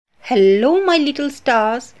Hello my little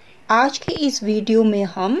stars. आज के इस वीडियो में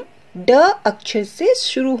हम ड अक्षर से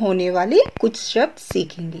शुरू होने वाले कुछ शब्द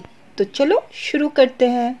सीखेंगे। तो चलो शुरू करते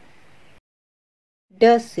हैं।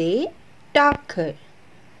 ड से डाकघर,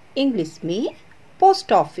 इंग्लिश में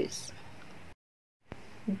पोस्ट ऑफिस।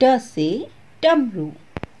 ड से डमरू,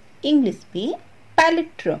 इंग्लिश में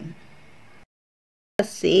पैलेट्रम। ड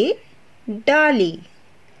से डाली,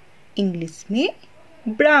 इंग्लिश में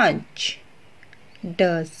ब्रांच।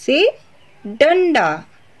 ड से डंडा,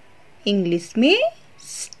 इंग्लिश में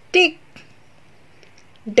स्टिक।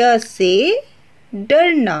 ड से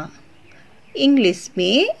डरना, इंग्लिश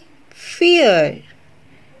में फियर।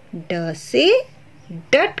 ड से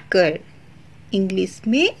डटकर, इंग्लिश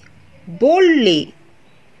में बोल्डली।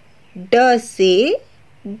 ड से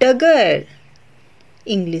डगर,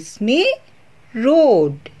 इंग्लिश में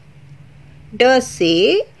रोड। ड से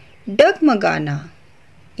डगमगाना,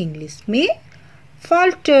 इंग्लिश में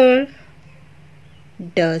फाल्टर।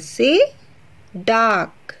 ड से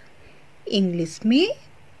डाक, इंग्लिश में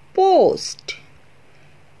पोस्ट।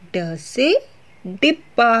 ड से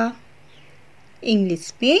डिब्बा,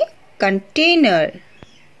 इंग्लिश में कंटेनर।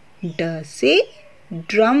 ड से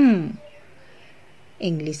ड्रम,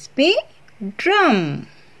 इंग्लिश में ड्रम।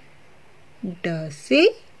 ड से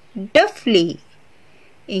डफली,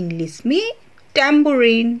 इंग्लिश में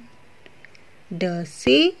टैम्बूरिन। ड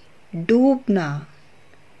से डूबना,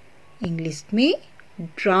 इंग्लिश में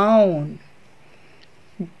ड्राउन।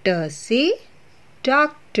 ड से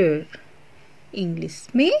डॉक्टर, इंग्लिश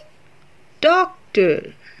में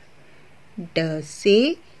डॉक्टर। ड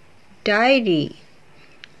से डायरी,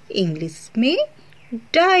 इंग्लिश में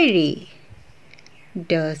डायरी।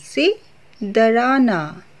 ड से डराना,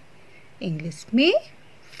 इंग्लिश में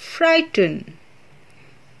फ्राइटन।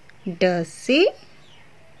 ड से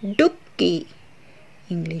डुबकी,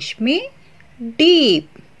 इंग्लिश में डीप।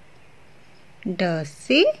 ड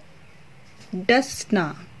से डसना,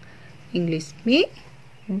 इंग्लिश में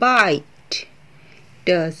बाइट।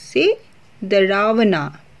 ड से डरावना,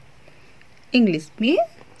 इंग्लिश में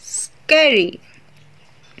स्कैरी।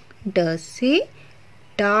 ड से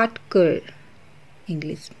डांट कर,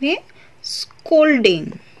 इंग्लिश में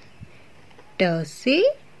स्कोल्डिंग। ड से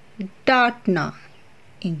डांटना,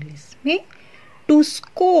 इंग्लिश में टू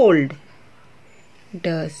स्कोल्ड।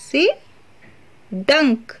 ड से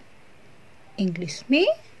डंक, इंग्लिश में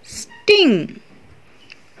स्टिंग।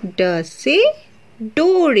 ड से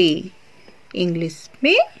डोरी, इंग्लिश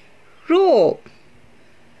में रोप।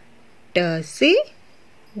 ड से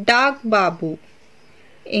डाक बाबू,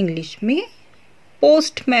 इंग्लिश में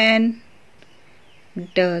पोस्टमैन।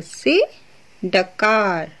 ड से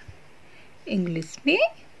डकार, इंग्लिश में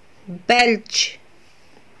बेल्च।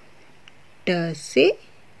 ड से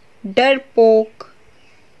डरपोक,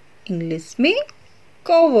 इंग्लिश में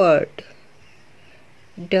कवर्ड।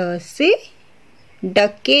 ड से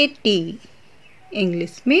डकैती,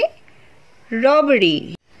 इंग्लिश में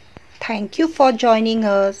robbery. Thank you for joining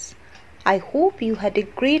us. I hope you had a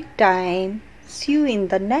great time. See you in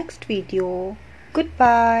the next video.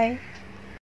 Goodbye.